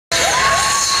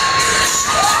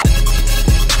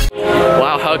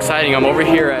how exciting. I'm over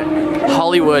here at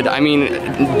Hollywood, I mean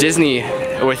Disney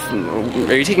with,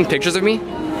 are you taking pictures of me?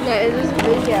 No, it was a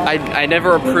video. I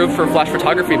never approved for flash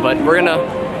photography, but we're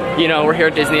gonna, you know, we're here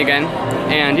at Disney again.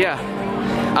 And yeah,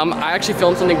 I actually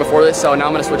filmed something before this, so now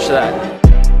I'm gonna switch to that.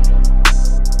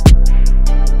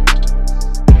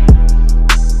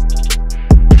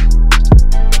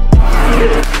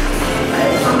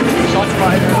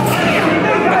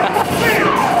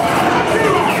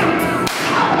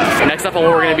 Next up on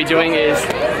what we're going to be doing is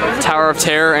Tower of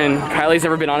Terror, and Kylie's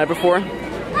never been on it before.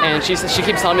 And she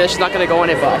keeps telling me that she's not going to go on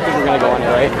it, but I think we're going to go on it,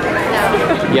 right?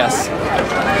 No. Yes.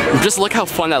 Just look how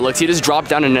fun that looks. He just dropped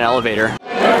down in an elevator.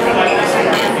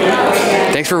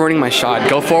 Thanks for ruining my shot.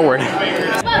 Go forward.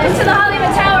 Welcome to the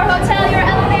Hollywood Tower Hotel. Your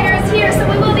elevator is here, so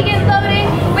we will begin loading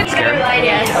with Scared?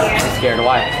 Yes. I'm scared.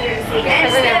 Why?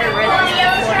 Because I never read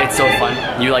this. It's so fun.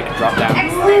 You like drop down.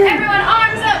 Excellent. Everyone,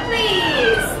 arms up,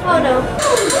 please. Oh no.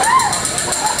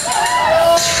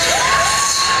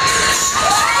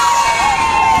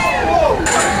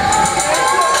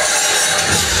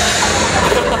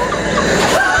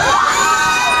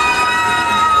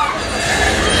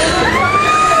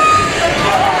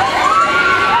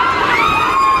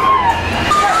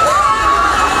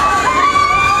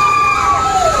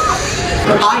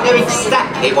 I know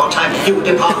exactly what time you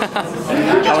depart.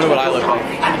 I wonder what I look like.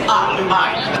 And I'll do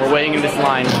mine. We're waiting in this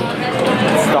line.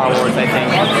 Star Wars, I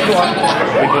think.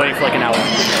 We've been waiting for like an hour.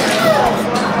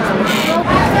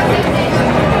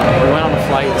 We went on a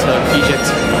flight to Egypt.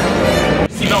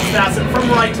 Seatbelt fasten from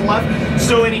right to left.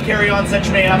 Stow any carry-ons that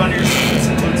you may have under your seat. This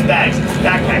includes bags,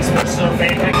 backpacks, personal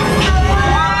fanny.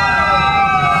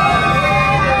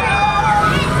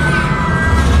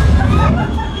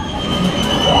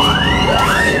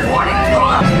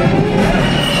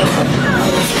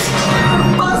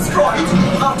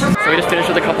 So we just finished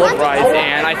with a couple of rides,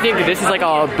 and I think this is like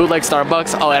a bootleg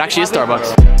Starbucks. Oh, it actually is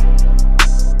Starbucks.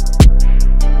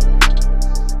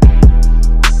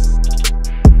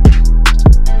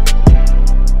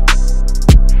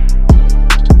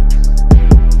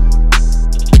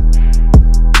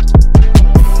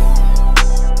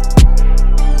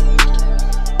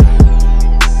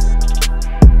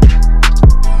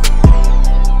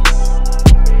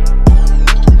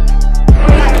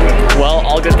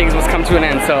 Good things must come to an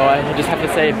end, so I just have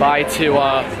to say bye to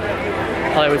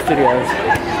Hollywood Studios.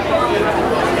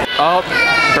 Oh,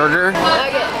 burger.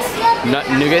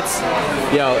 Nuggets.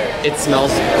 Yo, it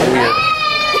smells weird.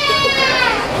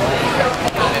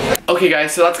 Okay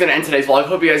guys, so that's gonna end today's vlog.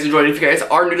 Hope you guys enjoyed it. If you guys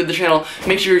are new to the channel,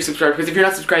 make sure you're subscribed, because if you're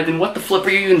not subscribed, then what the flip are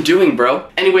you even doing, bro?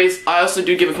 Anyways, I also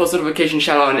do give a post notification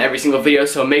shout out in every single video,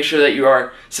 so make sure that you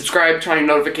are subscribed, turn on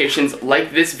your notifications,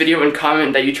 like this video, and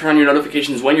comment that you turn on your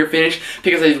notifications when you're finished,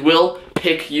 because I will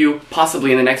pick you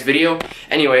possibly in the next video.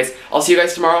 Anyways, I'll see you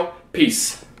guys tomorrow.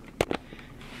 Peace.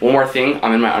 One more thing,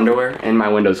 I'm in my underwear and my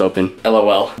window's open.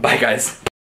 LOL. Bye guys.